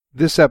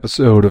This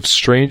episode of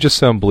Strange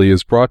Assembly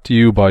is brought to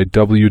you by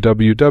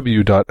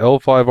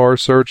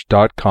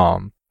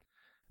www.l5rsearch.com.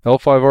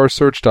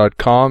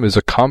 L5rsearch.com is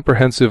a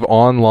comprehensive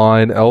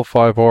online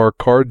L5R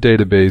card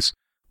database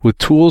with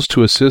tools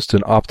to assist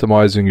in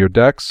optimizing your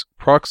decks,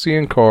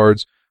 proxying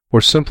cards,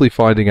 or simply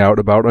finding out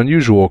about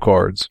unusual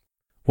cards.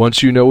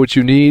 Once you know what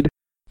you need,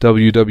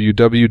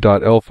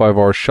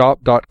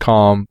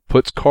 www.l5rshop.com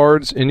puts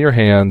cards in your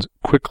hands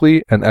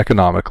quickly and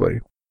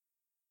economically.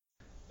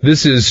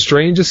 This is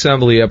Strange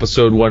Assembly,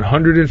 episode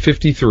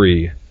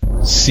 153,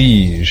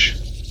 Siege.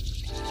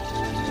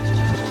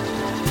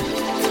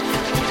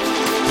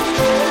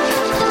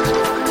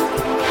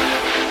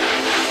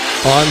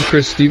 I'm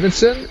Chris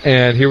Stevenson,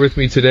 and here with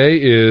me today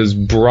is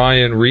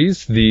Brian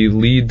Reese, the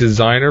lead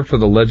designer for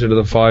the Legend of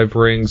the Five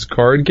Rings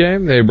card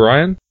game. Hey,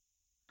 Brian.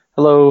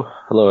 Hello.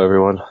 Hello,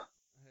 everyone.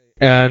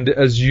 And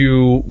as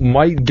you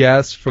might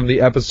guess from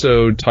the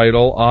episode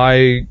title,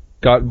 I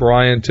got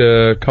Brian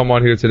to come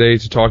on here today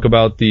to talk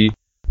about the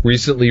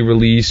recently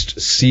released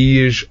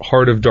Siege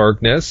Heart of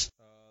Darkness.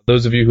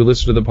 Those of you who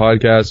listen to the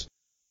podcast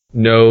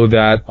know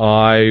that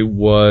I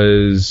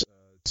was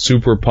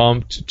super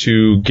pumped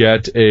to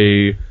get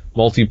a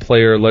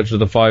multiplayer Legend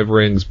of the Five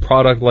Rings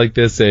product like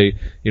this, a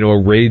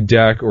raid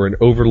deck or an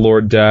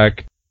Overlord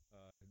deck.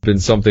 Been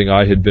something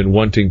I had been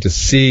wanting to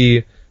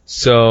see.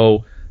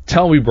 So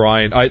tell me,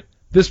 Brian,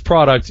 this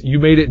product, you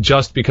made it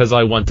just because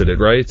I wanted it,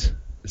 right?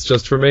 It's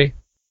just for me?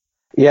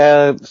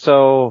 Yeah,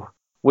 so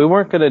we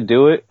weren't going to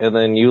do it, and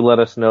then you let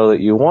us know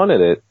that you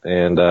wanted it.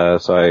 And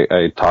so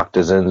I talked to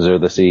Zinzer,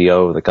 the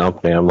CEO of the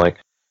company. I'm like,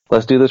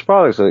 let's do this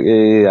product. So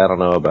I don't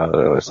know about it.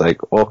 I was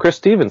like, well, Chris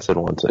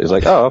Stevenson wants it. He's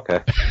like, oh,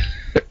 okay.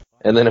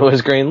 And then it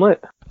was greenlit.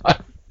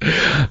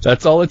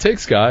 That's all it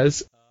takes,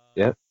 guys.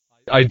 Yep.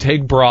 I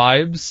take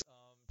bribes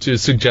to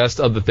suggest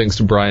other things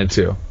to Brian,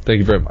 too. Thank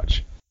you very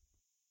much.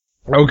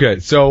 Okay,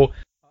 so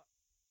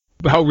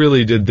how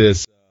really did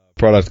this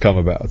product come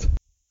about?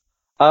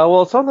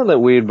 Well, it's something that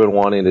we'd been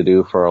wanting to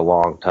do for a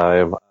long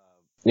time.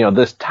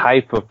 This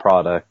type of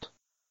product,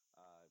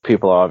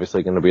 people are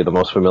obviously going to be the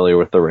most familiar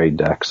with the raid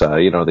decks.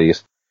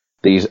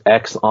 These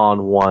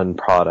X-on-1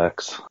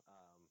 products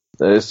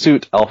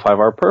suit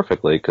L5R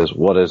perfectly, because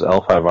what is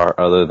L5R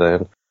other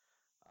than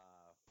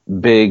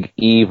big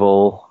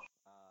evil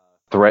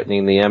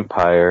threatening the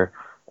Empire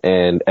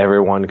and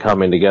everyone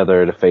coming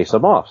together to face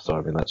them off?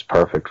 So, that's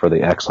perfect for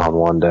the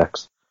X-on-1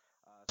 decks.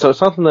 So it's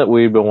something that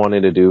we've been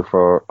wanting to do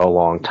for a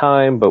long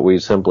time, but we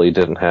simply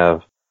didn't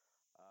have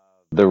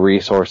the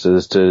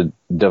resources to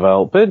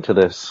develop into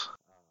this.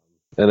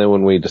 And then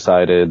when we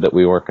decided that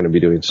we weren't going to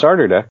be doing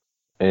starter decks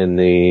in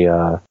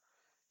the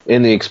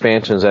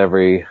expansions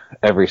every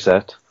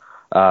set,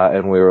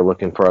 and we were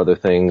looking for other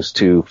things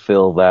to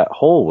fill that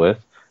hole with,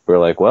 we were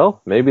like,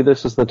 well, maybe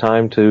this is the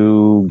time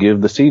to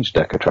give the Siege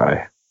deck a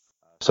try.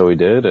 So we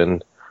did,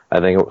 and I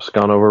think it's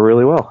gone over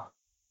really well.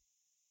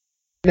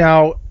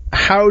 Now,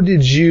 how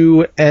did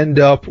you end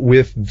up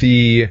with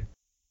the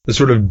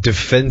sort of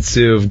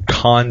defensive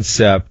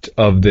concept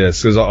of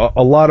this? Because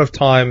a lot of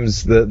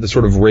times the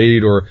sort of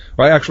raid or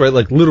actually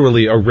like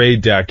literally a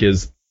raid deck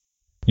is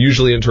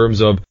usually in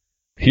terms of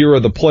here are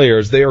the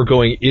players, they are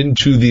going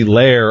into the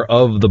lair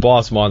of the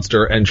boss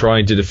monster and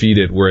trying to defeat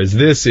it, whereas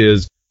this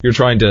is you're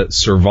trying to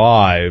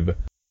survive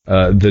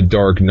the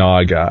Dark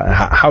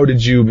Naga. How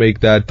did you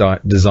make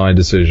that design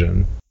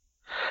decision?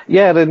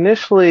 Yeah, it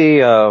initially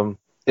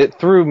it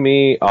threw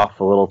me off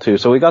a little too.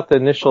 So we got the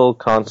initial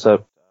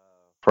concept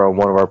from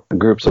one of our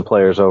groups of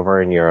players over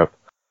in Europe.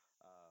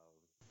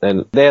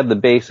 And they had the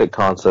basic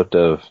concept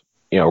of,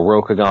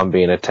 Rokugan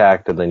being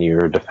attacked and then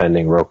you're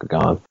defending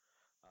Rokugan.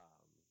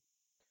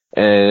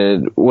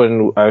 And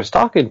when I was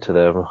talking to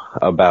them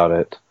about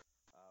it,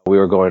 we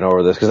were going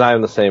over this, because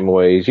I'm the same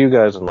way as you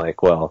guys. I'm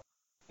like, well,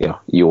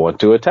 you want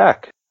to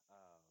attack.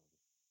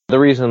 The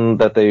reason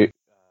that they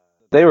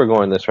were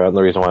going this route, and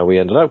the reason why we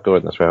ended up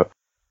going this route,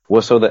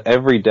 was so that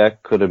every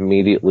deck could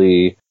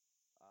immediately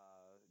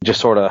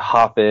just sort of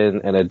hop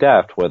in and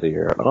adapt, whether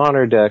you're an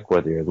honor deck,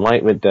 whether you're an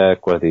enlightenment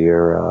deck, whether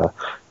you're a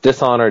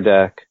dishonor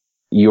deck,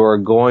 you're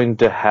going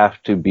to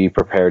have to be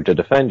prepared to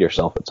defend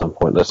yourself at some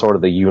point. That's sort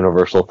of the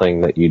universal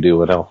thing that you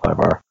do in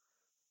L5R.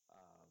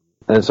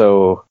 And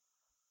so,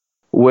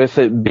 with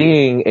it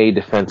being a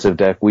defensive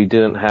deck, we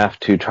didn't have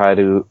to try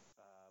to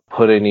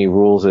put any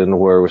rules in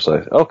where it was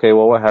like, okay,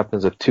 well, what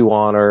happens if two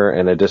honor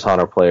and a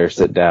dishonor player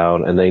sit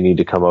down and they need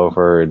to come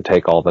over and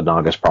take all the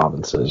Naga's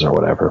provinces or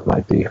whatever it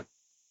might be?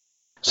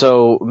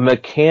 So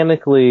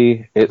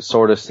mechanically, it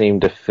sort of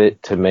seemed to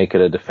fit to make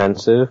it a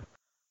defensive,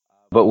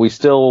 but we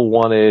still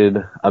wanted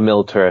a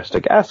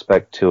militaristic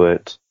aspect to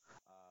it,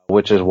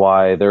 which is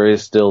why there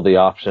is still the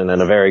option,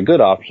 and a very good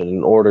option,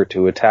 in order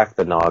to attack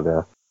the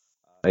Naga,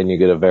 and you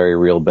get a very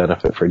real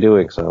benefit for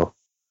doing so.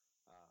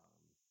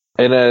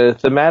 And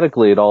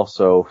thematically, it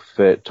also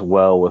fit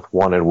well with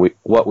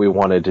what we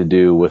wanted to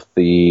do with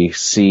the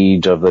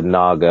siege of the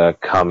Naga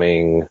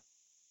coming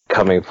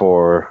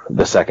for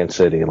the second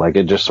city. Like,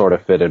 it just sort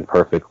of fit in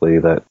perfectly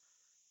that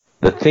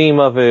the theme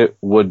of it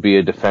would be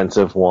a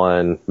defensive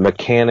one.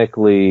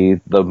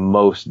 Mechanically, the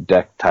most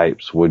deck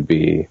types would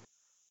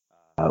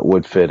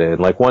fit in.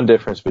 Like, one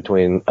difference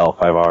between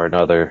L5R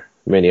and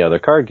many other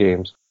card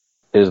games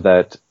is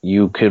that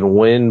you can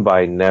win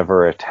by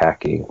never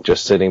attacking,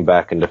 just sitting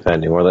back and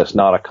defending, where that's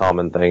not a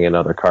common thing in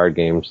other card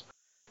games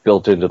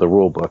built into the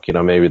rule book. You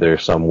know, maybe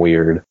there's some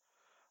weird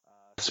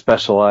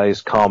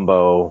specialized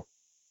combo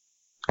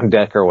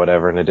deck or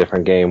whatever in a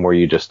different game where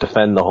you just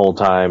defend the whole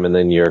time and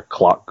then your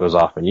clock goes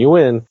off and you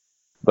win.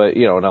 But,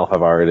 you know, in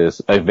L5R, it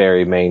is a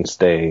very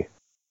mainstay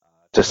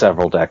to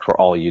several decks where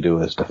all you do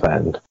is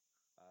defend.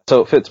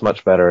 So it fits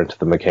much better into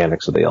the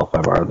mechanics of the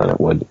L5R than it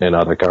would in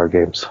other card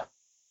games.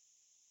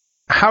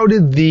 How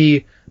did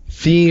the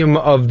theme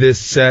of this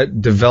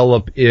set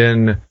develop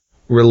in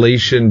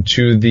relation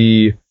to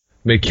the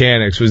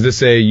mechanics? Was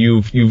this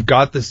you've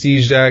got the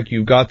Siege deck,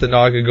 you've got the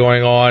Naga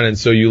going on, and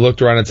so you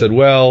looked around and said,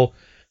 well,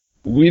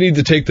 we need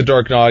to take the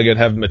Dark Naga and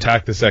have him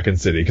attack the second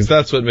city, because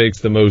that's what makes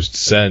the most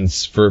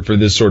sense for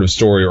this sort of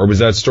story? Or was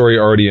that story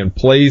already in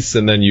place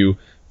and then you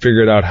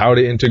figured out how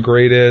to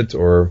integrate it?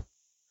 Or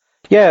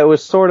yeah, it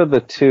was sort of the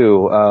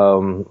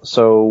two.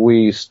 So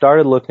we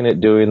started looking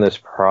at doing this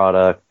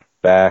product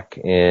back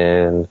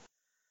in,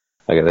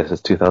 this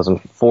is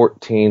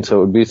 2014, so it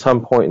would be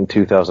some point in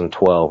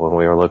 2012 when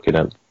we were looking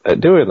at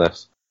doing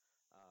this.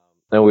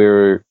 And we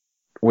were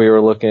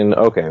looking,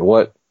 okay,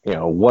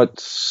 what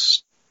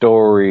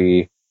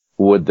story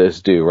would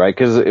this do, right?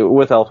 Because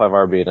with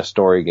L5R being a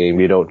story game,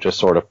 you don't just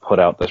sort of put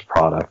out this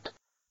product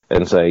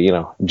and say,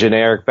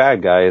 generic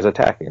bad guy is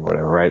attacking or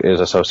whatever, right? It is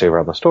associated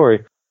around the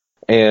story.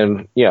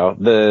 And,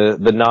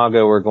 the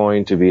Naga were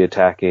going to be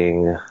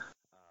attacking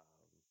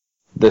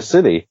the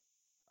city.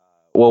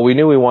 Well, we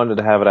knew we wanted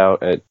to have it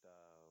out at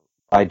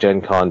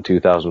iGenCon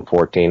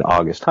 2014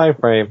 August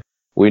timeframe.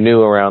 We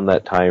knew around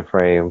that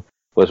timeframe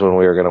was when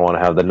we were going to want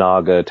to have the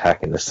Naga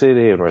attacking the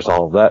city and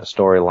resolve that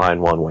storyline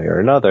one way or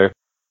another.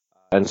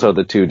 And so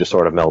the two just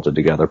sort of melted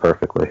together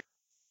perfectly.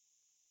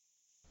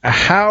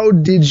 How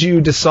did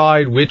you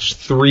decide which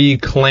three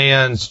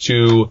clans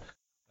to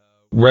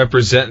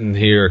represent in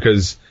here?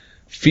 Because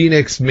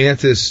Phoenix,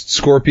 Mantis,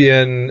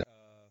 Scorpion,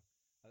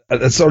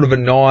 that's sort of a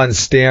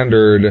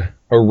non-standard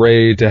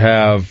array to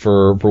have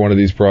for one of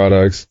these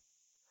products.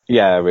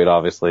 Yeah, I mean,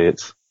 obviously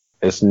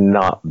it's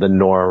not the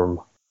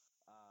norm.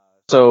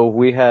 So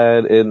we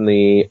had in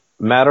the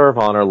Matter of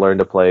Honor Learn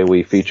to Play,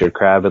 we featured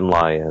Crab and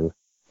Lion.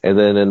 And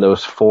then in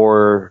those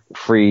 4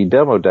 free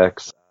demo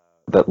decks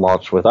that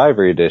launched with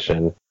Ivory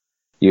Edition,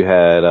 you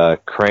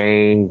had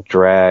Crane,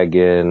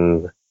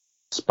 Dragon,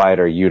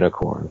 Spider,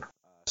 Unicorn.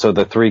 So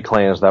the 3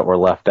 clans that were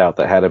left out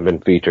that hadn't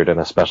been featured in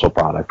a special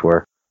product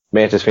were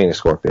Mantis, Phoenix,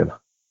 Scorpion.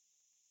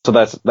 So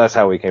that's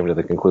how we came to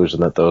the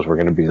conclusion that those were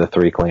going to be the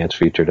 3 clans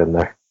featured in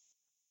there.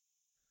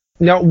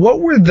 Now, what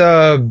were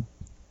the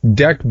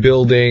deck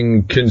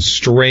building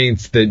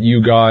constraints that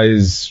you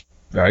guys,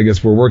 I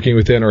guess, were working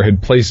within or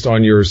had placed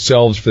on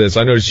yourselves for this?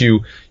 I noticed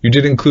you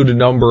did include a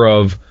number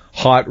of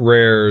hot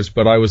rares,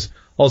 but I was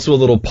also a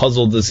little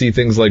puzzled to see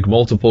things like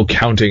multiple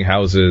counting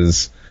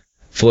houses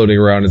floating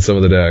around in some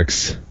of the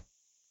decks.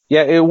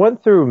 Yeah, it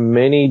went through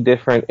many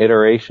different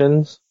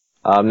iterations.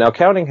 Now,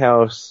 Counting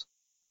House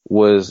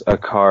was a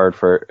card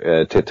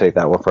to take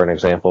that one for an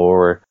example,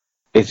 where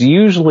it's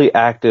usually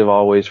active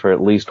always for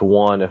at least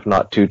 1, if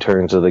not 2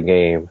 turns of the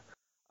game.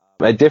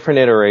 At different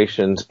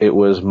iterations, it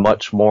was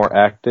much more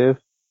active.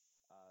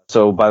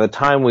 So by the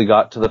time we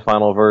got to the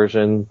final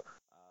version,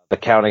 the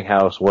Counting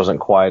House wasn't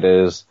quite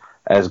as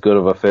good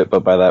of a fit,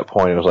 but by that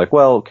point it was like,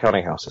 well,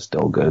 Counting House is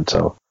still good,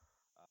 so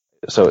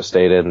it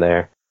stayed in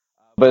there.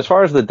 But as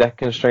far as the deck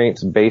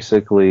constraints,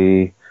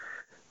 basically,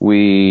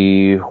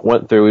 we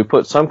went through, we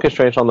put some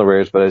constraints on the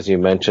rares, but as you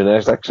mentioned,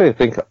 as actually I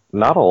think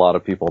not a lot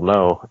of people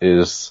know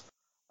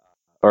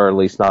or at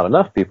least not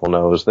enough people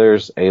know, is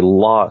there's a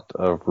lot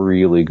of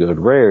really good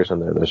rares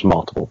in there. There's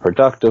multiple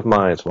Productive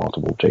Minds,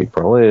 multiple Jade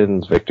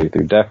Berlins, Victory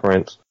Through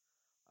Deference,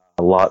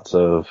 lots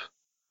of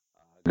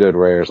good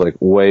rares, like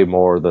way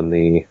more than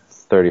the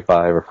 $35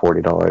 or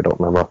 $40, I don't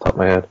remember off the top of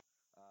my head,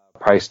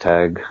 price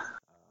tag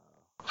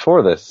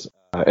for this.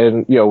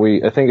 And,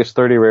 I think it's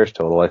 30 rares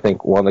total. I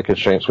think one of the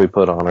constraints we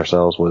put on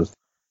ourselves was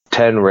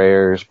 10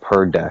 rares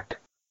per deck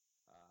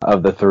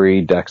of the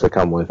 3 decks that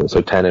come with it. So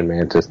 10 in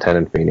Mantis, 10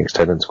 in Phoenix,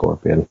 10 in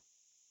Scorpion.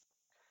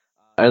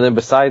 And then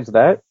besides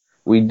that,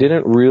 we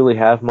didn't really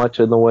have much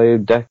in the way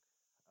of deck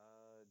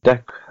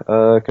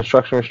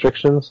construction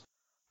restrictions,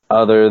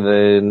 other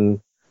than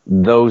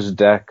those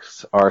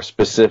decks are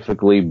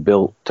specifically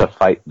built to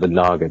fight the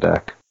Naga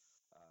deck.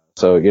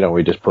 So,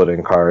 we just put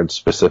in cards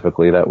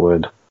specifically that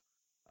would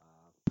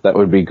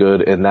be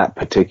good in that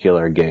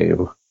particular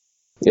game.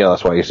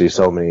 That's why you see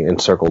so many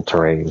encircled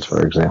terrains,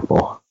 for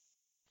example.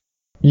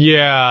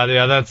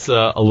 Yeah, that's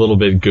a little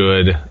bit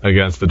good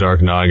against the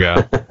Dark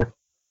Naga.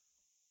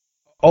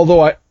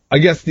 Although I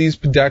guess these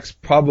decks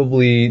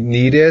probably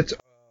need it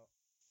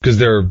because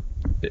they're,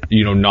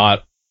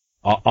 not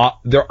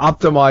they're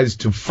optimized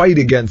to fight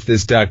against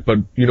this deck, but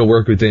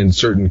work within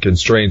certain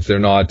constraints. They're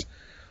not.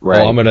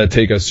 Right. I'm going to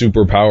take a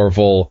super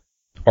powerful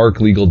Arc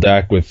Legal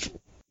deck with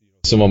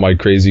some of my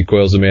crazy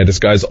Coils of Mantis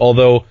guys,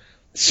 although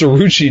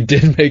Saruchi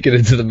did make it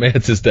into the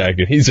Mantis deck,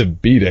 and he's a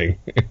beating.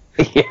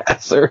 Yeah,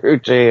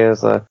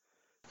 Saruchi's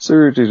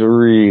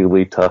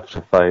really tough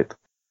to fight.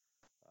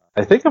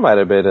 I think I might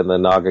have been in the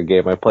Naga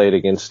game I played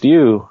against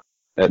you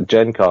at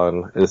Gen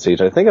Con this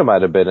season. I think I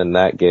might have been in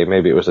that game.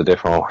 Maybe it was a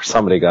different one where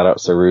somebody got out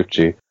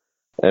Saruchi.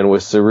 And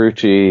with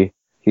Saruchi,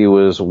 he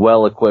was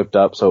well equipped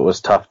up, so it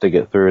was tough to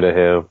get through to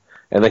him.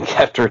 And then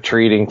kept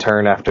retreating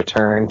turn after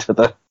turn to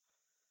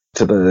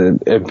the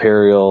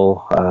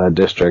Imperial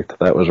district.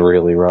 That was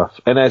really rough.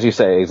 And as you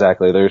say,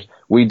 exactly,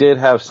 we did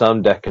have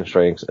some deck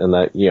constraints in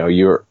that,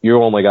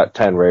 you only got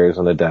 10 rares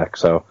in the deck,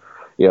 so,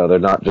 they're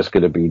not just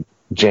going to be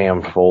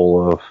jammed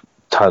full of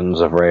tons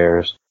of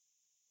rares.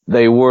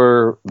 They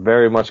were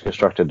very much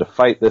constructed to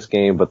fight this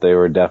game, but they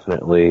were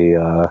definitely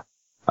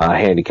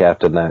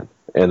handicapped in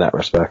that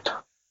respect.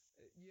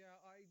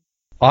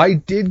 I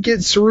did get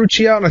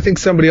Saruchi out, and I think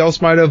somebody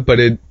else might have, but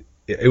it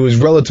was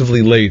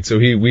relatively late, so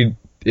you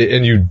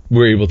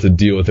were able to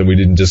deal with it. We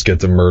didn't just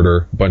get to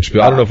murder a bunch of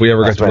people. I don't know if we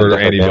ever got to murder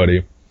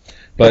anybody.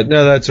 But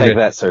no, that's okay. Take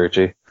that,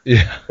 Saruchi.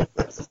 Yeah.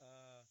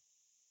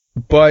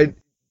 But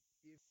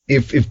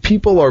if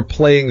people are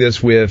playing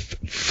this with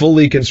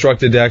fully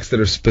constructed decks that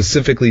are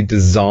specifically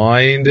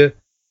designed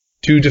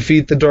to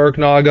defeat the Dark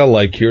Naga,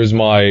 like here's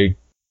my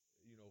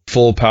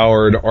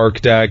full-powered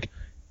Arc deck,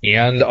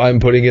 and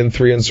I'm putting in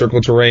 3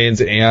 Encircle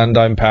Terrains, and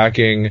I'm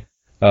packing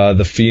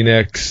the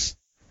Phoenix,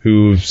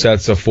 who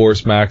sets a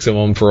force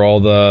maximum for all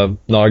the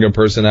Naga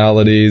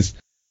personalities.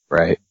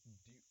 Right.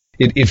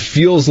 It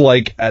feels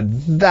like at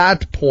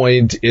that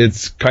point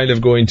it's kind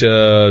of going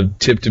to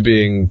tip to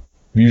being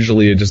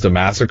usually just a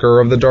massacre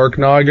of the Dark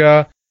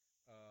Naga.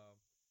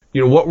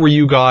 What were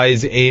you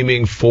guys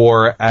aiming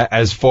for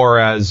as far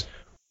as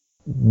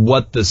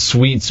what the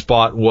sweet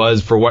spot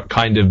was for what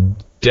kind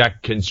of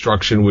deck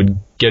construction would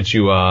get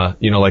you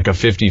like a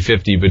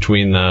 50-50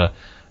 between the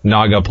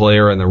Naga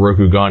player and the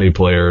Rokugani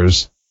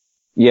players?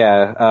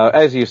 Yeah,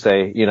 as you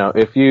say,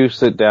 if you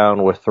sit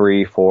down with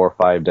 3, 4,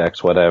 5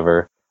 decks,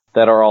 whatever,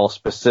 that are all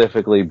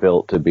specifically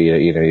built to be,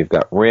 you've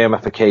got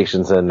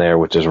ramifications in there,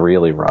 which is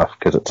really rough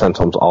because it sends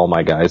home all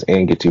my guys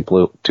and gets you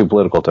 2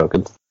 political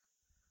tokens.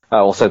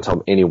 We'll send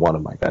home any one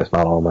of my guys,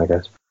 not all of my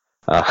guys.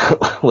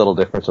 Little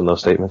difference in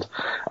those statements.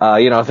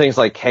 Things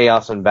like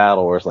chaos and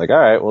battle, where it's like, all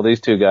right, well,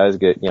 these 2 guys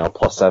get,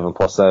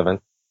 +7/+7.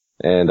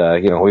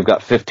 And, we've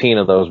got 15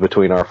 of those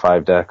between our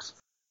 5 decks.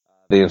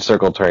 The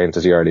Encircled Terrains,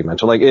 as you already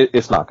mentioned,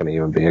 it's not going to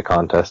even be a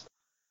contest.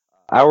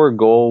 Our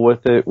goal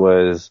with it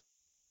was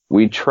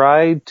we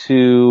tried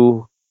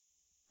to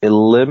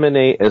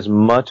eliminate as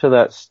much of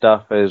that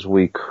stuff as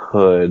we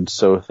could.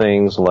 So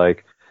things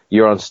like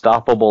your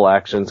unstoppable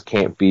actions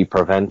can't be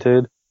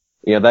prevented.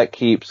 That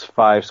keeps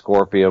 5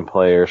 Scorpion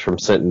players from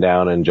sitting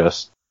down and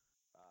just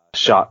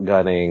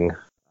shotgunning,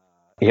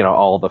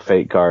 all the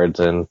fate cards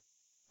in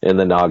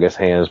the Naga's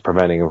hands,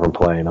 preventing them from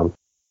playing them.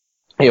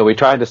 We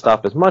tried to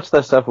stop as much of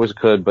that stuff as we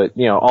could, but,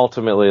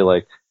 ultimately,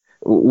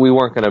 we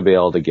weren't going to be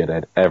able to get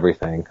at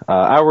everything.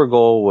 Our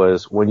goal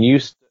was when you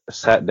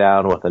sat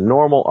down with a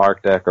normal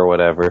Arc deck or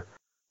whatever,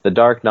 the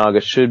Dark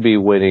Naga should be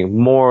winning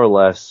more or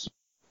less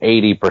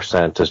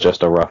 80% is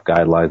just a rough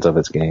guidelines of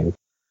its game.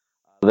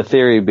 The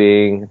theory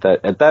being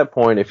that at that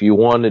point, if you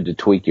wanted to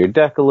tweak your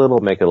deck a little,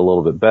 make it a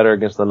little bit better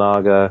against the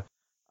Naga,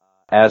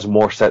 as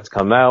more sets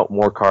come out,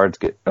 more cards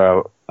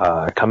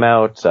come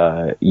out,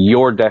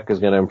 your deck is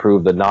going to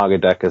improve, the Naga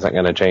deck isn't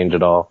going to change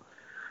at all,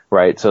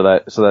 right? So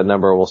that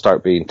number will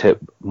start being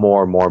tipped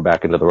more and more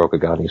back into the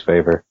Rokugani's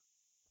favor.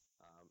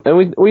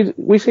 And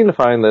we seem to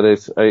find that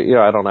it's,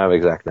 I don't have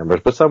exact numbers,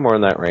 but somewhere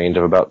in that range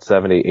of about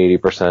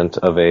 70-80%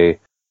 of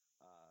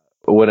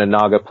when a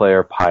Naga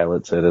player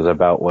pilots it is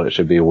about what it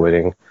should be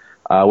winning.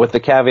 With the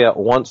caveat,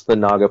 once the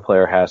Naga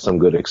player has some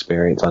good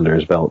experience under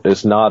his belt,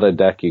 it's not a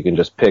deck you can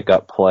just pick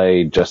up,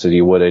 play just as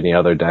you would any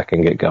other deck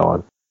and get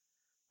going.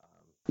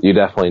 You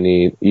definitely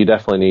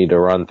need to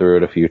run through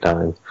it a few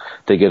times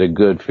to get a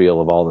good feel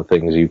of all the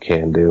things you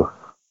can do.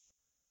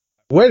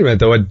 Wait a minute,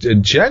 though. At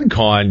Gen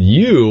Con,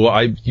 you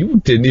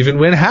didn't even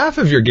win half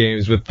of your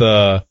games with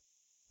the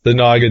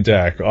Naga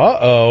deck.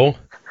 Uh-oh.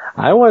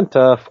 I went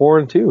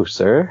 4-2,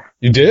 sir.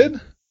 You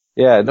did?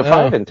 Yeah, no,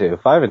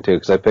 5-2. 5-2,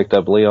 because I picked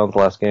up Leon's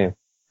last game.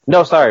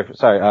 No, sorry,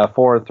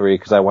 4-3,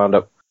 because I wound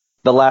up...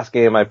 The last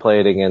game I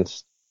played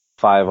against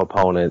 5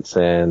 opponents,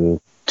 and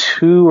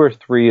 2 or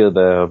 3 of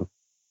them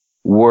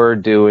were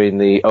doing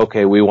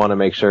we want to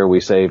make sure we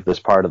save this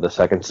part of the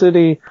second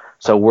city,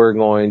 so we're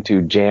going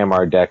to jam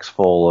our decks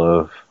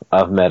full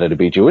of meta to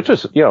beat you, which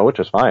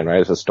was fine,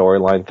 right? It's a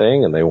storyline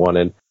thing, and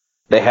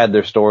they had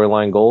their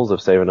storyline goals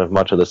of saving as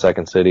much of the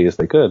second city as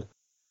they could.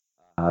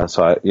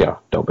 So I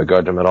don't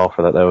begrudge them at all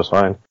for that. That was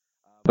fine.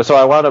 But so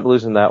I wound up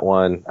losing that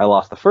one. I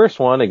lost the first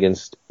one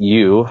against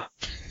you.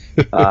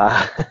 So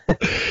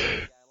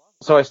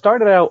I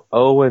started out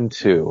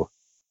 0-2.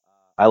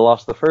 I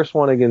lost the first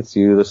one against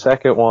you. The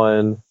second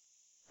one,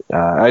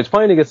 I was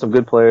playing against some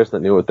good players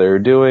that knew what they were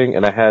doing,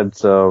 and I had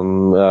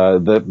some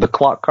the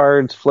clock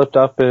cards flipped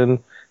up in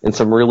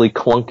some really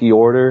clunky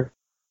order.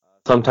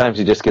 sometimes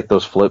you just get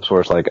those flips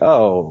where it's like,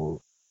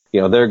 oh,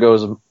 there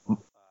goes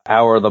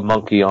Hour of the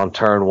Monkey on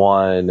turn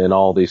 1 and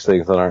all these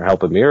things that aren't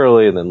helping me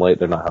early, and then late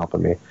they're not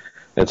helping me.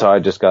 And so I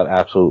just got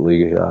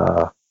absolutely,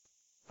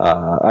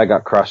 I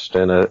got crushed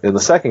in the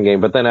second game,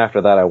 but then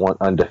after that I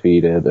went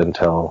undefeated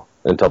until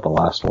the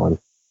last one.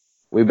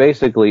 We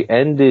basically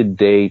ended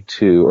day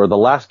 2, or the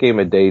last game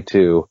of day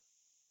 2,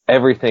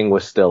 everything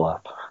was still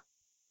up,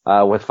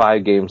 with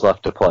 5 games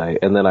left to play,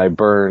 and then I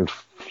burned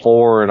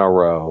 4 in a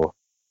row,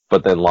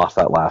 but then lost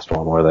that last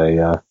one where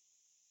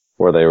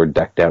they were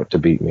decked out to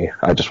beat me.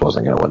 I just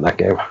wasn't going to win that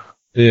game.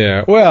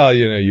 Yeah, well,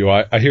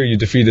 I hear you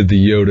defeated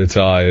the Yoda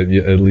tie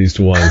at least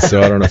once,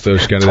 so I don't know if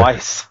those kind of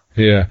twice.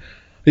 Yeah,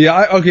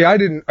 I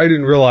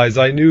didn't realize.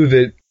 I knew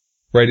that,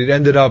 right? It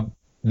ended up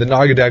the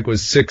Naga deck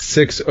was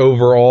 6-6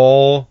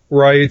 overall,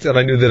 right? And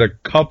I knew that a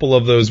couple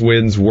of those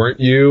wins weren't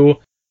you.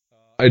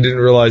 I didn't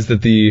realize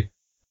that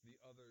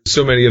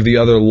so many of the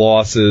other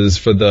losses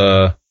for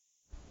the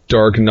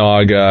Dark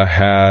Naga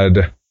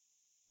had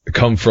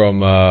come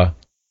from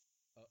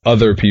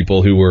other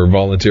people who were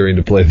volunteering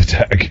to play the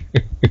deck.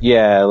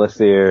 Yeah, let's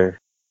see here.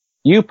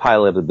 You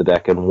piloted the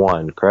deck and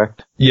won,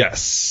 correct?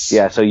 Yes.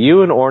 Yeah, so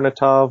you and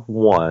Ornitov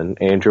won,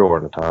 Andrew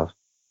Ornitov.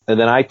 And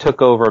then I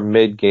took over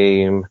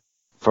mid-game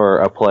for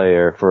a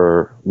player,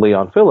 for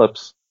Leon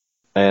Phillips,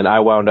 and I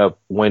wound up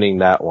winning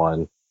that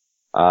one.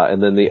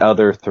 And then the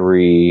other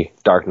 3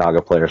 Dark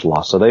Naga players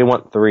lost. So they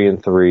went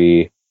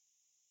 3-3,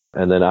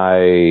 and then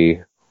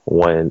I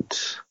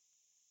went...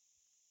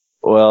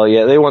 Well,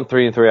 yeah, they went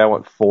 3-3, I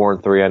went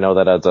 4-3. I know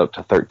that adds up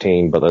to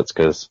 13, but that's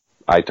because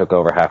I took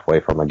over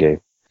halfway from a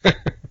game.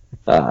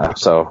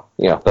 So,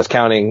 that's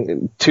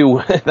counting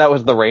 2. That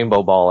was the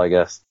rainbow ball, I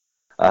guess.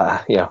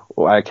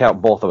 I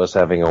count both of us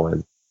having a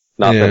win.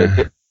 Not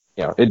that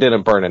it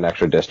didn't burn an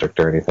extra district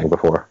or anything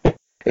before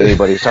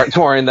anybody starts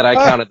worrying that I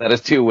counted that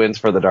as 2 wins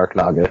for the Dark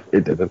Naga.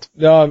 It didn't.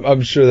 No,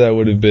 I'm sure that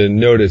would have been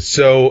noticed.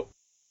 So,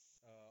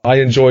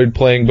 I enjoyed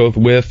playing both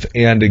with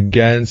and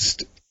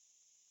against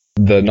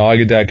the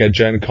Naga deck at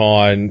Gen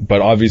Con,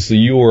 but obviously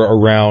you were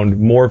around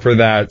more for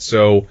that.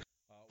 So,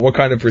 what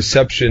kind of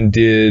reception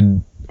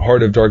did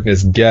Heart of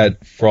Darkness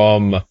get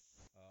from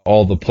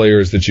all the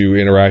players that you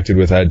interacted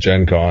with at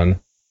Gen Con?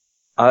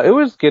 It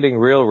was getting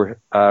really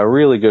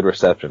good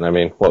reception. I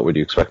mean, what would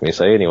you expect me to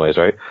say anyways,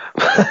 right?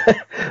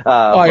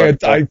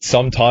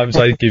 Sometimes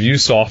I give you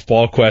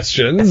softball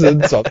questions,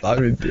 and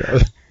sometimes,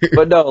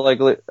 But no,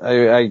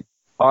 I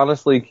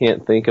honestly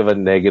can't think of a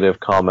negative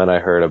comment I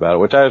heard about it,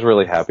 which I was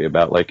really happy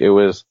about. It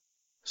was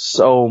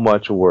so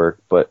much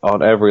work, but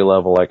on every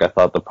level, I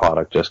thought the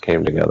product just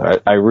came together.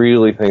 I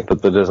really think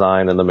that the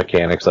design and the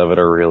mechanics of it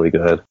are really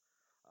good.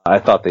 I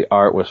thought the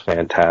art was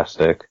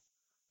fantastic.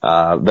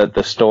 That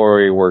the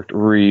story worked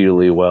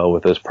really well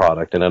with this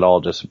product, and it all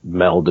just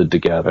melded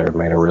together and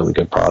made a really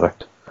good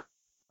product.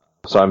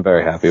 So I'm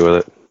very happy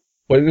with it.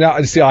 Well,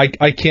 now, see,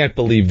 I can't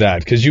believe that,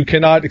 because you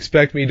cannot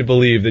expect me to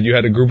believe that you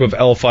had a group of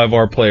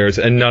L5R players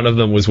and none of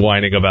them was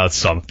whining about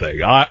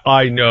something.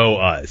 I know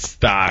us.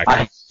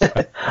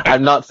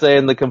 I'm not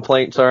saying the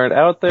complaints aren't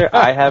out there.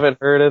 I haven't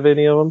heard of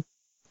any of them.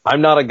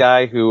 I'm not a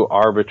guy who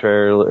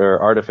arbitrarily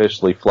or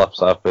artificially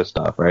fluffs up his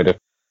stuff, right?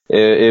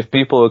 If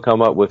people had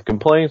come up with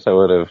complaints, I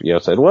would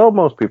have, said, well,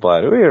 most people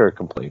had a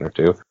complaint or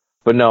two.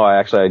 But no,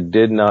 I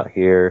did not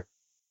hear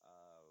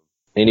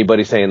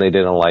anybody saying they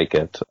didn't like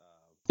it.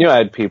 I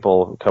had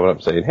people coming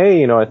up saying,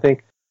 hey, I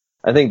think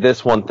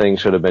this one thing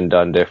should have been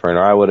done different,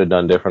 or I would have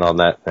done different on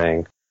that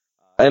thing.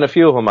 And a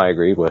few of them I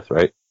agreed with,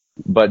 right?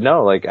 But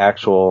no,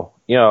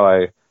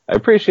 I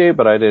appreciate,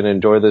 but I didn't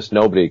enjoy this.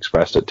 Nobody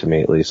expressed it to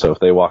me, at least. So if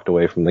they walked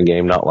away from the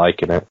game not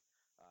liking it,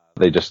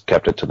 they just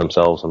kept it to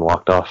themselves and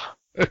walked off.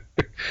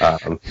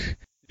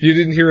 You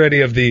didn't hear any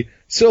of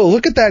so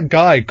look at that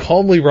guy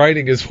calmly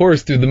riding his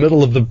horse through the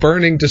middle of the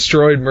burning,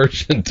 destroyed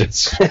merchant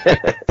district.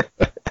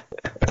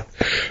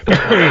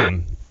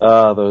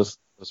 Those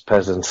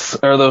peasants,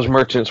 or those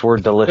merchants were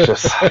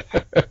delicious.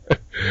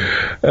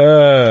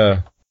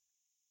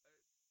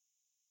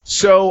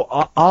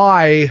 So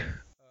I'm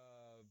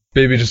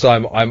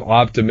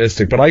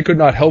optimistic, but I could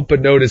not help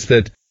but notice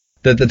that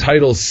the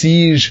title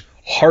Siege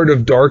Heart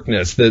of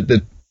Darkness,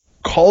 that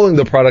calling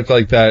the product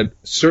like that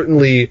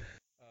certainly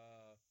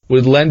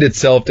would lend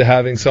itself to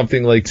having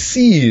something like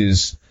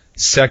Siege,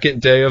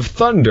 Second Day of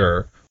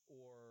Thunder,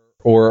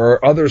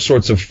 or other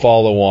sorts of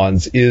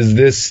follow-ons. Is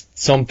this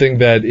something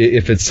that,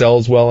 if it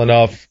sells well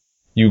enough,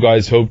 you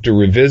guys hope to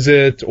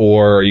revisit,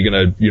 or are you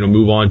going to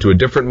move on to a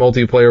different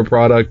multiplayer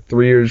product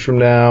 3 years from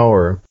now?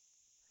 Or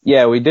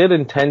yeah, we did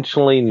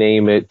intentionally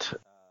name it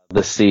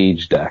the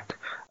Siege deck.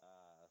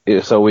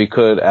 So we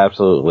could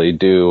absolutely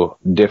do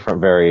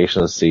different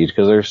variations of Siege,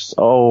 because there's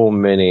so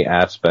many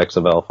aspects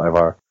of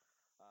L5R.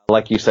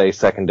 Like you say,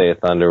 Second Day of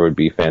Thunder would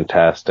be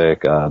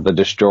fantastic. The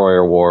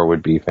Destroyer War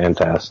would be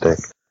fantastic.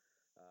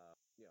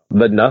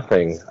 But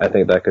nothing, I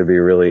think that could be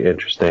really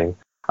interesting.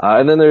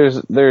 And then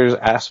there's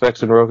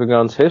aspects in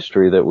Rokugan's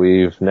history that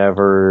we've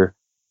never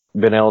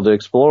been able to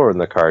explore in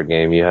the card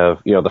game. You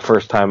have, the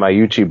first time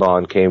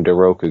Iuchiban came to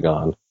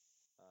Rokugan,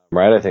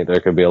 right? I think there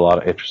could be a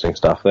lot of interesting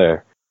stuff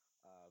there.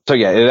 So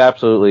yeah, it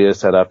absolutely is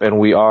set up, and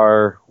we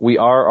are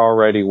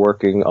already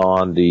working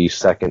on the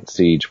second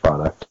Siege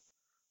product.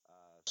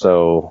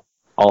 So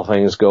all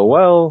things go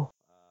well,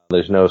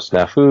 there's no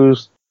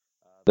snafus,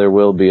 there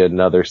will be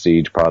another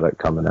Siege product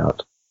coming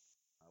out,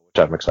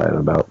 which I'm excited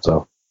about.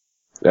 So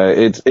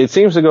it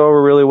seems to go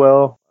over really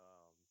well.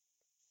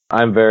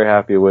 I'm very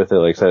happy with it.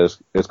 Like I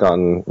said, it's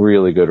gotten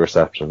really good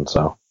reception.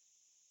 So.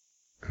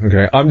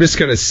 Okay, I'm just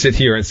going to sit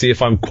here and see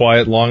if I'm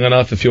quiet long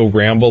enough, if you'll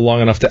ramble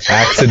long enough to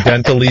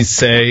accidentally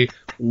say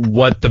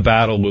what the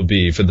battle will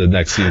be for the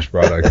next Siege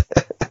product.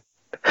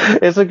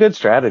 It's a good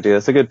strategy.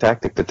 It's a good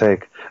tactic to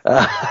take.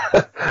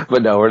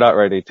 But no, we're not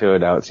ready to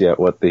announce yet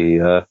what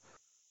the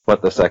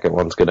second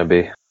one's going to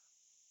be.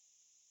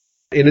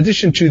 In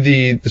addition to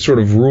the sort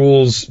of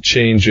rules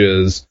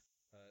changes,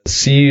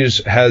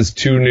 Siege has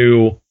two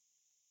new,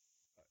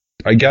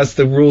 I guess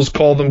the rules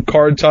call them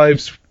card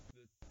types.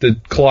 The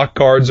clock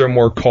cards are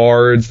more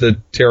cards. The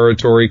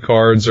territory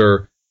cards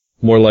are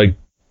more like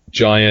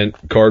giant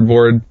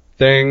cardboard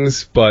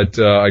things, but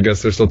I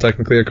guess they're still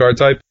technically a card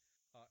type.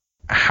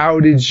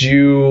 How did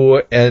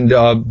you end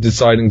up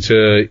deciding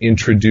to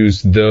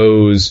introduce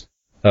those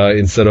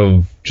instead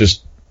of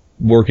just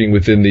working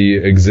within the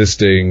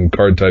existing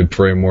card type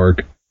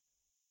framework?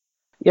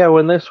 Yeah,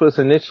 when this was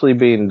initially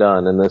being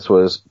done, and this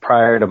was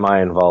prior to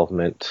my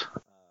involvement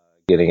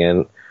getting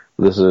in,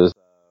 this is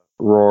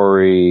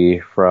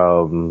Rory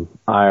from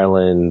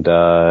Ireland.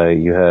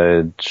 You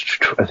had,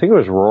 I think it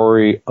was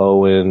Rory,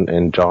 Owen,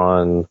 and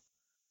John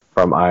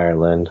from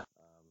Ireland.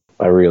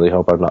 I really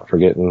hope I'm not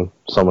forgetting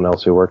someone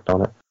else who worked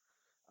on it.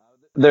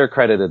 They're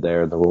credited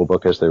there in the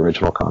rulebook as the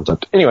original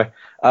concept. Anyway,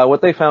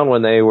 what they found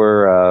when they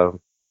were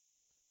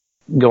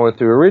going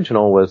through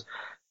original was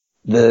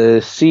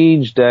the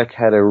Siege deck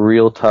had a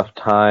real tough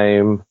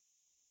time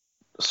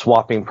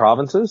swapping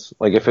provinces,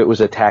 like if it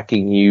was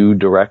attacking you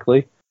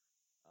directly,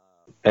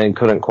 and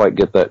couldn't quite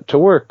get that to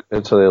work.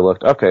 And so they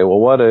looked, okay, well,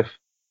 what if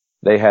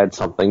they had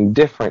something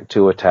different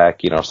to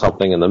attack,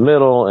 something in the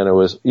middle, and it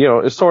was,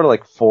 it's sort of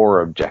like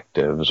 4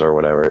 objectives or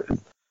whatever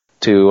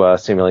to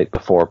simulate the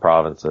 4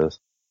 provinces.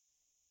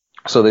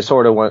 So they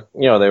sort of went,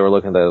 they were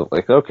looking at it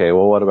like, okay,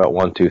 well, what about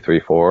 1, 2, 3,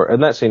 4?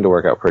 And that seemed to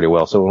work out pretty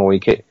well. So when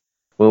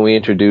we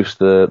introduced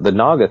the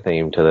Naga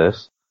theme to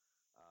this,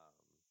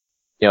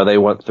 they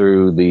went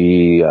through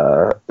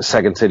the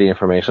Second City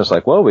information. It's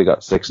like, well, we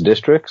got 6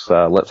 districts.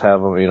 Let's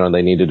have them.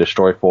 They need to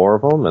destroy 4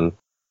 of them,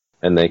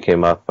 and they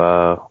came up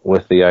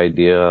with the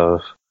idea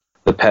of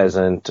the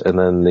peasant and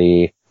then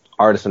the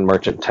artisan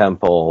merchant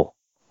temple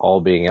all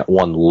being at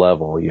one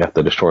level. You have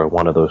to destroy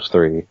one of those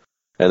 3,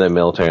 and then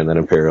military and then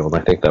imperial. And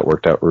I think that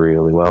worked out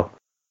really well.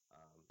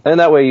 And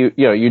that way,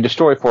 you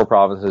destroy 4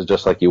 provinces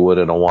just like you would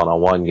in a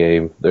one-on-one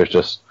game. There's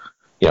just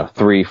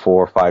 3,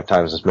 4, 5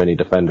 times as many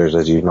defenders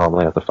as you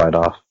normally have to fight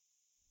off.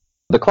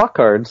 The clock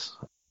cards,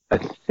 I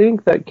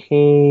think that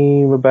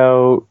came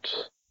about,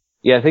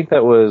 I think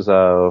that was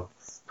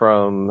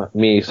from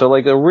me. So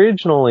like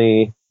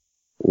originally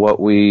what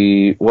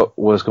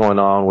was going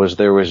on was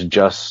there was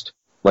just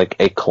like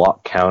a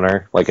clock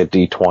counter, like a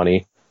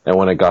D20, and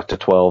when it got to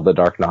 12, the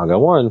Dark Naga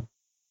won.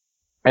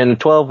 And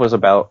 12 was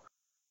about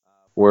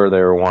where they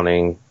were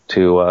wanting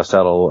to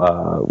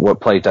settle what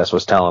playtest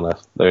was telling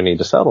us they need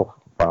to settle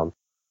from.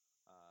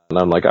 And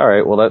I'm like, all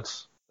right, well,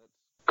 that's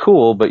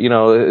cool, but,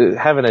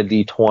 having a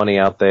D20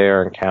 out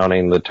there and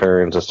counting the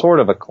turns is sort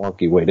of a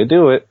clunky way to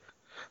do it.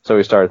 So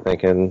we started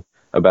thinking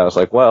about, it's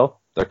like, well,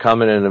 they're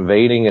coming and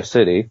invading a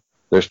city.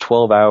 There's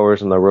 12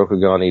 hours in the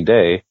Rokugani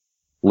day.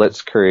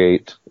 Let's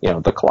create,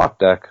 the clock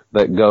deck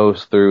that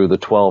goes through the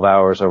 12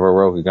 hours of a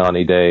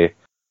Rokugani day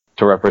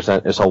to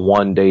represent it's a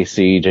 1-day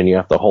siege, and you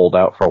have to hold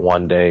out for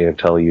 1 day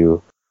until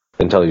you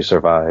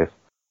survive.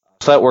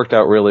 So that worked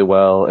out really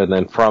well, and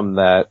then from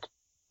that,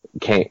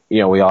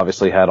 we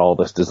obviously had all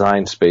this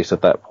design space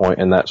at that point,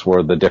 and that's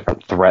where the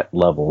different threat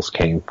levels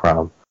came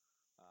from.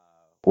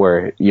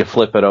 Where you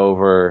flip it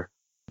over,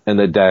 and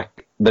the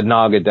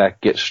Naga deck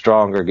gets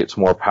stronger, gets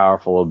more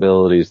powerful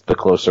abilities the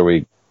closer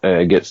it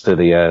gets to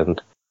the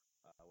end,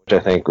 which I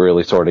think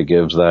really sort of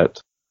gives that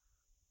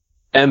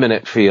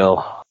eminent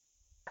feel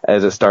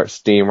as it starts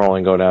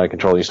steamrolling, going out of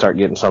control. You start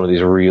getting some of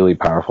these really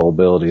powerful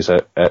abilities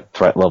at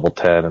threat level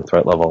 10 and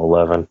threat level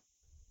 11.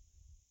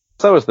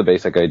 So that was the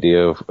basic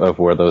idea of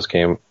where those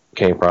came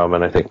from,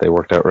 and I think they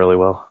worked out really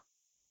well.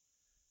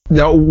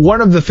 Now,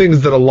 one of the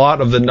things that a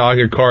lot of the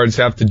Naga cards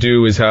have to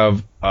do is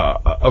have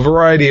a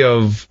variety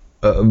of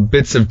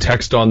bits of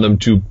text on them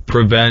to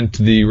prevent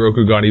the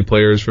Rokugani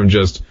players from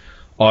just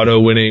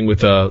auto-winning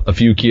with a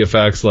few key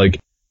effects, like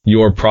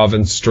your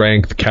province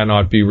strength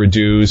cannot be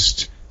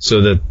reduced,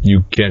 so that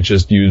you can't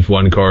just use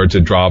one card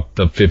to drop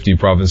the 50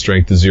 province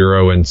strength to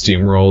 0 and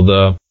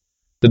steamroll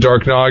the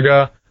Dark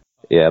Naga.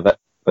 Yeah,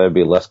 that'd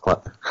be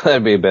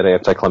that'd be a bit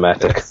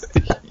anticlimactic.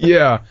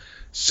 Yeah.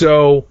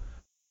 So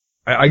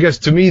I guess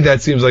to me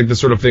that seems like the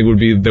sort of thing would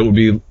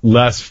be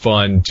less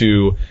fun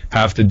to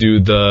have to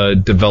do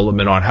the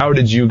development on. How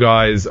did you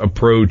guys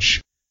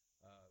approach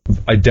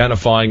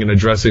identifying and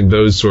addressing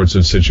those sorts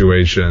of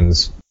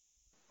situations?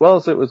 well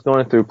as it was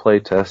going through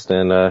playtest,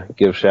 and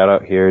give shout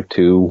out here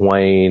to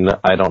Wayne,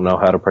 I don't know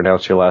how to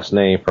pronounce your last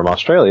name, from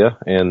Australia,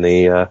 and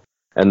the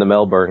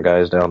Melbourne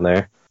guys down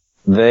there.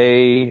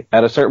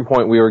 At a certain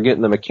point, we were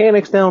getting the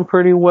mechanics down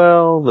pretty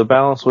well, the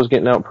balance was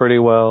getting out pretty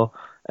well,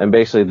 and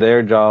basically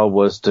their job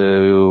was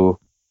to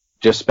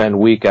just spend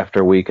week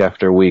after week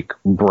after week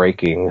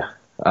breaking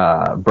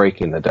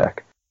the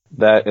deck.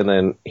 That, and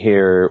then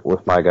here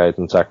with my guys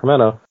in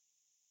Sacramento,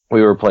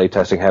 we were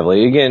playtesting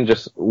heavily. Again,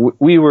 just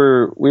we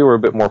were a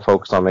bit more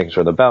focused on making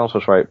sure the balance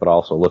was right, but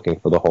also looking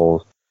for the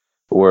holes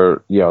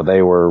where,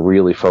 they were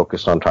really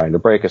focused on trying to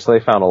break it. So they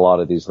found a lot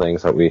of these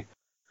things that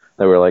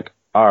were like,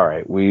 all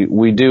right,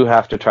 we do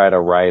have to try to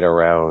right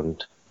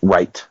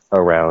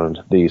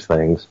around these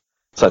things,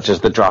 such as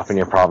the dropping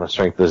your province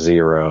strength to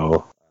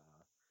 0.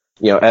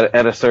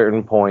 At a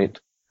certain point,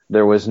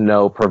 there was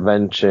no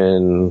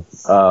prevention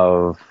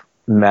of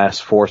mass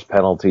force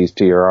penalties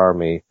to your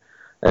army.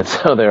 And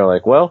so they're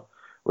like, well,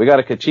 we got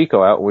a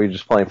Kachiko out. We're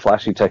just playing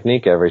flashy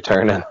technique every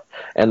turn.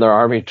 And their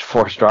army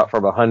force dropped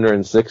from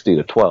 160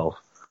 to 12.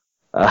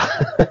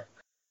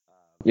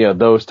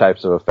 Those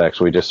types of effects,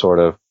 we just sort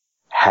of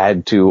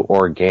had to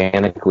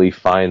organically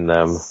find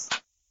them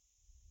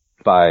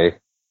by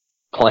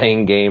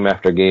playing game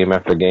after game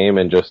after game.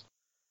 And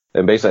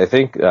basically, I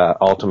think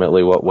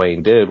ultimately what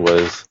Wayne did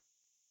was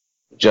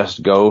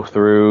just go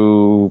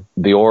through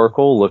the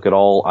Oracle, look at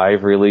all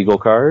Ivory legal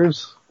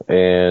cards,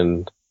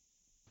 and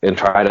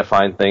try to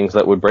find things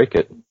that would break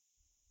it.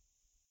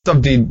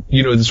 Something,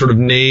 the sort of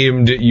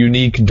named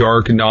unique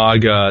Dark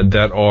Naga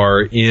that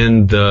are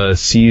in the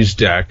Siege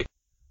deck.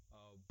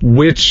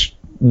 Which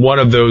one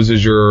of those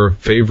is your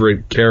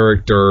favorite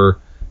character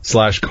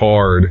 /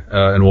 card,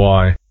 and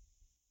why?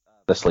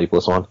 The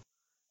Sleepless one.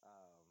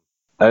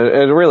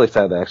 It's really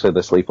sad that actually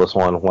the Sleepless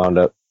one wound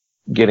up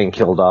getting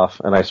killed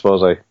off, and I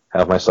suppose I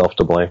have myself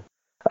to blame.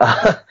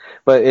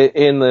 But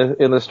in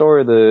the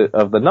story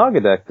of the Naga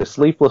deck, the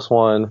Sleepless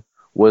one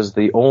was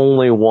the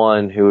only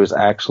one who was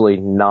actually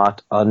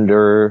not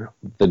under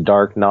the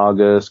Dark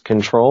Naga's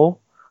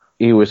control.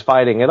 He was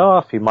fighting it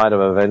off. He might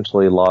have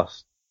eventually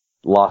lost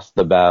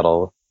the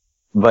battle,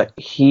 but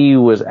he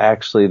was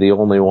actually the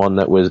only one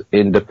that was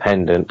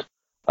independent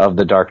of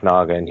the Dark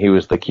Naga, and he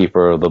was the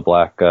keeper of the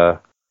Black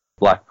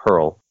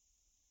Pearl,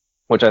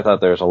 which I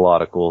thought there's a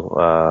lot of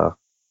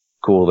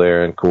cool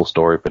there and cool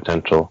story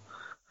potential.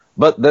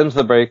 But them's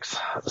the breaks.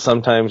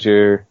 Sometimes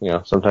your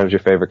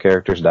favorite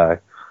characters die,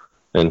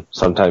 and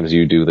sometimes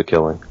you do the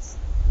killing.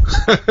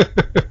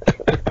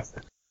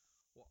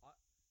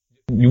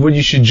 What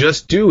you should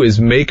just do is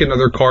make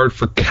another card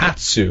for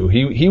Katsu.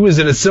 He was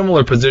in a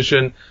similar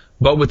position,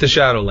 but with the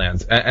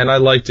Shadowlands, and I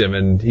liked him,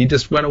 and he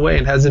just went away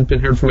and hasn't been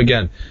heard from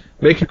again.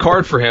 Make a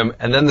card for him,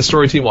 and then the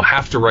story team will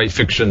have to write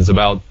fictions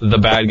about the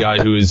bad guy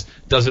who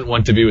doesn't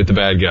want to be with the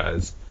bad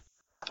guys.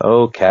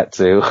 Oh,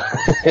 Katsu.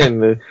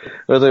 And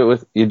was it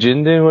with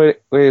Yujindu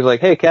where he's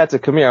like, hey, Katsu,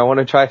 come here, I want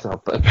to try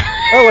something.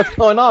 Oh, what's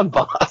going on,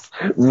 boss?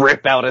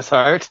 Rip out his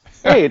heart.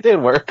 Hey, it did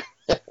work.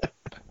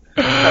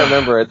 I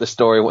remember at the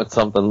story went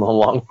something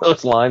along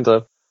those lines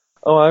of,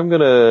 oh, I'm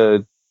going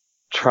to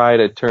try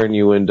to turn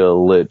you into a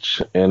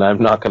lich, and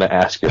I'm not going to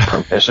ask your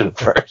permission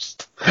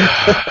first.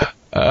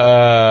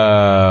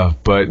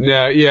 But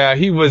yeah,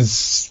 he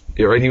was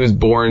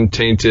born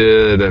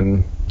tainted,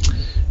 and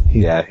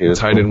he was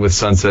tied in with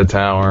Sunset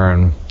Tower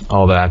and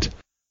all that.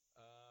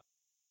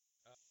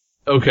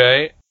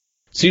 Okay.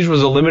 Siege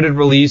was a limited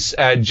release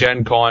at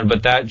Gen Con,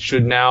 but that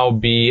should now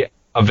be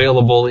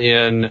available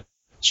in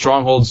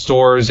Stronghold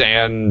stores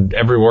and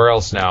everywhere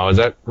else now.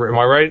 Am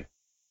I right?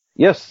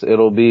 Yes,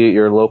 it'll be at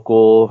your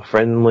local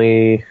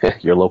friendly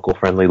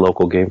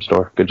local game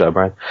store. Good job,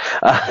 Brian.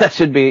 That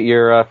should be at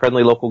your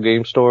friendly local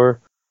game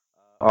store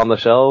on the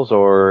shelves,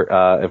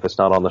 or if it's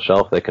not on the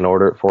shelf, they can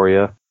order it for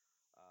you.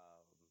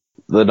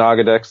 The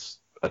Naga deck's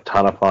a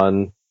ton of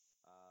fun.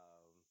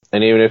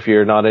 And even if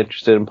you're not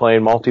interested in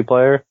playing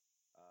multiplayer,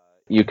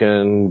 you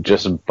can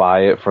just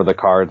buy it for the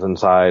cards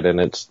inside, and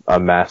it's a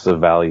massive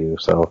value.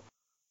 So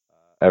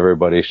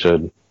everybody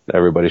should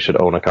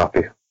own a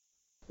copy.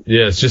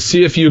 Yes, just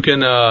see if you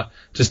can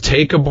just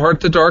take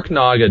apart the Dark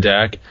Naga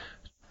deck,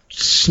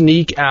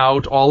 sneak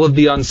out all of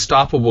the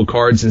unstoppable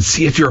cards, and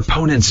see if your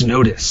opponents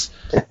notice.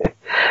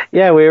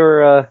 Yeah, we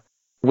were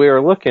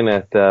looking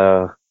at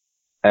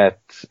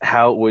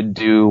how it would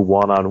do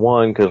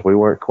one-on-one because we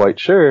weren't quite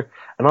sure.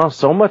 And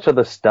so much of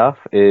the stuff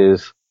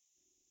is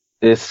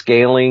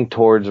scaling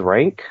towards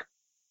rank,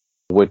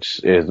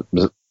 which is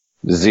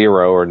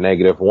 0 or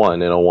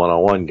 -1 in a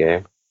one-on-one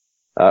game.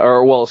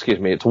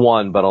 It's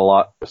 1, but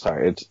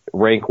it's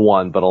rank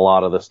 1, but a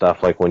lot of the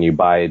stuff, like when you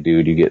buy a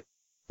dude, you get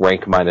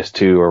rank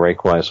 -2 or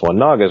rank -1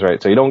 Nagas,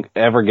 right? So you don't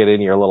ever get any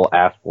of your little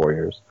ass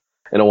warriors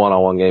in a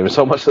one-on-one game.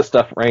 So much of the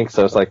stuff ranks,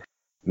 so it's like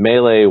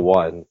melee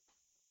 1,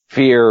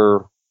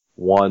 fear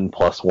 1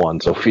 + 1,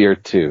 so fear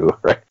 2,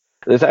 right?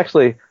 There's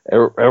actually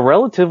a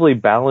relatively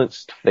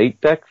balanced fate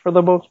deck for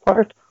the most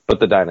part, but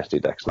the dynasty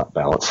deck's not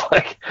balanced.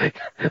 Like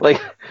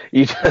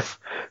you just,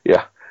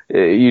 yeah.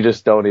 you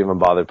just don't even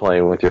bother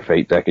playing with your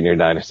Fate deck, and your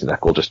Dynasty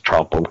deck will just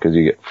trump them because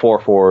you get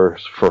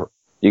 4/4s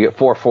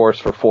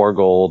for 4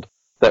 gold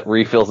that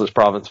refills its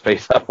province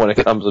face up when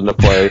it comes into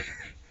play,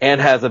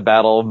 and has a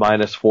battle of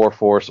 -4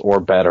 force or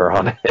better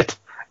on it.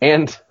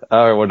 And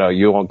well, no,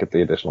 you won't get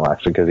the additional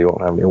action because you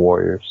won't have any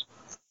warriors.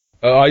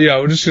 Yeah, I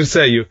was just gonna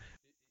say,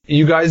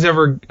 you guys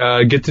ever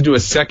get to do a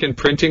second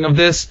printing of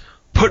this?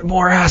 Put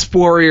more Asp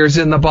Warriors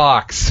in the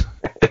box.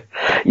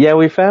 Yeah,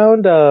 we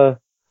found that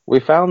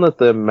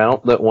the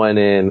amount that went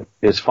in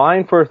is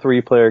fine for a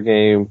 3-player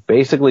game,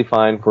 basically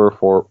fine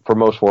for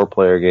most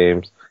 4-player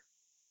games,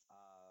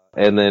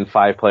 and then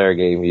 5-player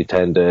game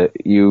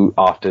you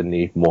often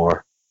need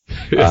more.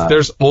 If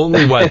there's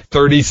only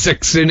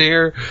 36 in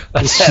here,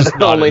 that's just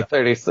not only enough.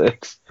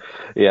 36.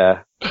 Yeah,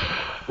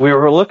 we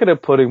were looking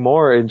at putting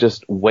more, and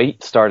just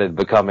weight started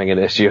becoming an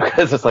issue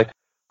because it's like,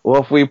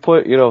 well, if we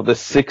put the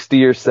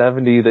 60 or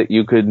 70 that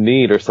you could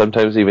need, or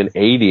sometimes even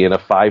 80 in a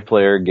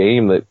 5-player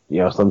game that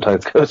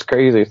sometimes goes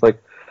crazy, it's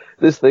like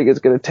this thing is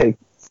going to take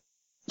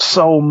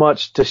so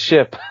much to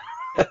ship.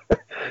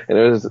 And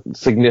it was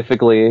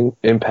significantly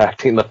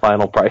impacting the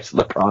final price of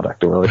the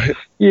product. And we're like,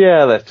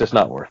 yeah, that's just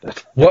not worth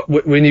it. What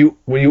when you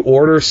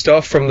order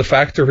stuff from the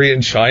factory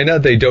in China,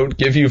 they don't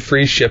give you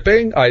free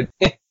shipping?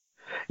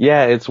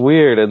 Yeah, it's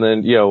weird. And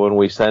then when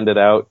we send it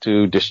out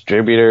to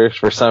distributors,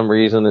 for some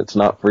reason it's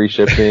not free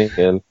shipping,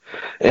 and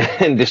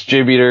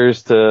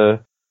distributors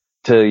to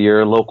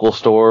your local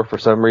store, for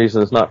some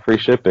reason it's not free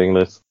shipping.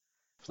 That's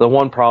the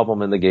one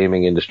problem in the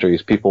gaming industry,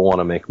 is people want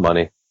to make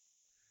money.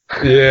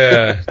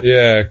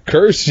 Yeah.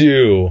 Curse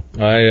you.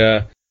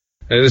 And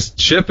it's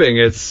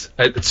shipping.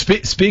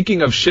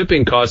 Speaking of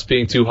shipping costs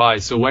being too high,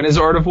 so when is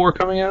Art of War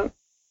coming out?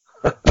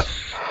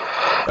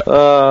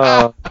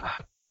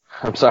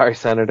 I'm sorry,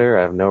 Senator.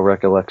 I have no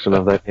recollection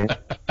of that game.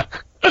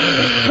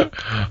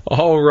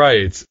 All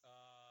right.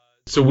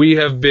 So we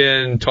have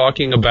been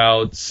talking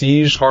about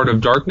Siege Heart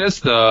of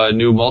Darkness, the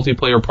new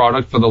multiplayer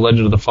product for the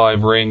Legend of the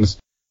Five Rings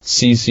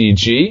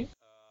CCG.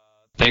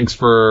 Thanks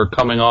for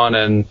coming on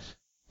and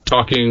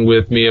talking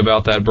with me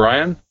about that,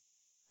 Brian.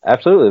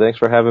 Absolutely. Thanks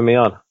for having me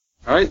on.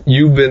 All right.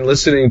 You've been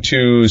listening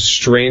to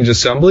Strange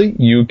Assembly.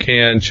 You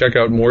can check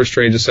out more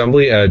Strange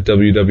Assembly at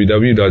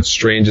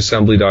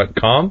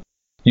www.strangeassembly.com.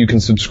 You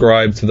can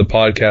subscribe to the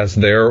podcast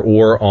there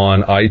or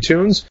on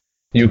iTunes.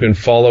 You can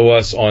follow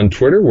us on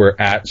Twitter. We're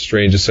at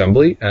Strange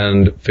Assembly,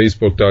 and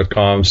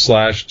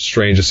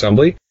facebook.com/Strange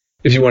Assembly.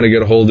 If you want to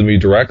get a hold of me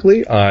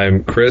directly,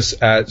 I'm Chris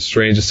at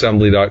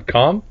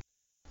strangeassembly.com.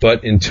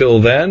 But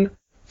until then,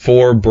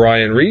 for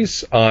Brian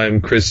Reese,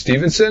 I'm Chris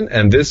Stevenson,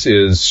 and this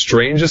is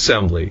Strange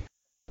Assembly.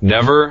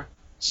 Never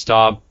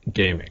stop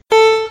gaming.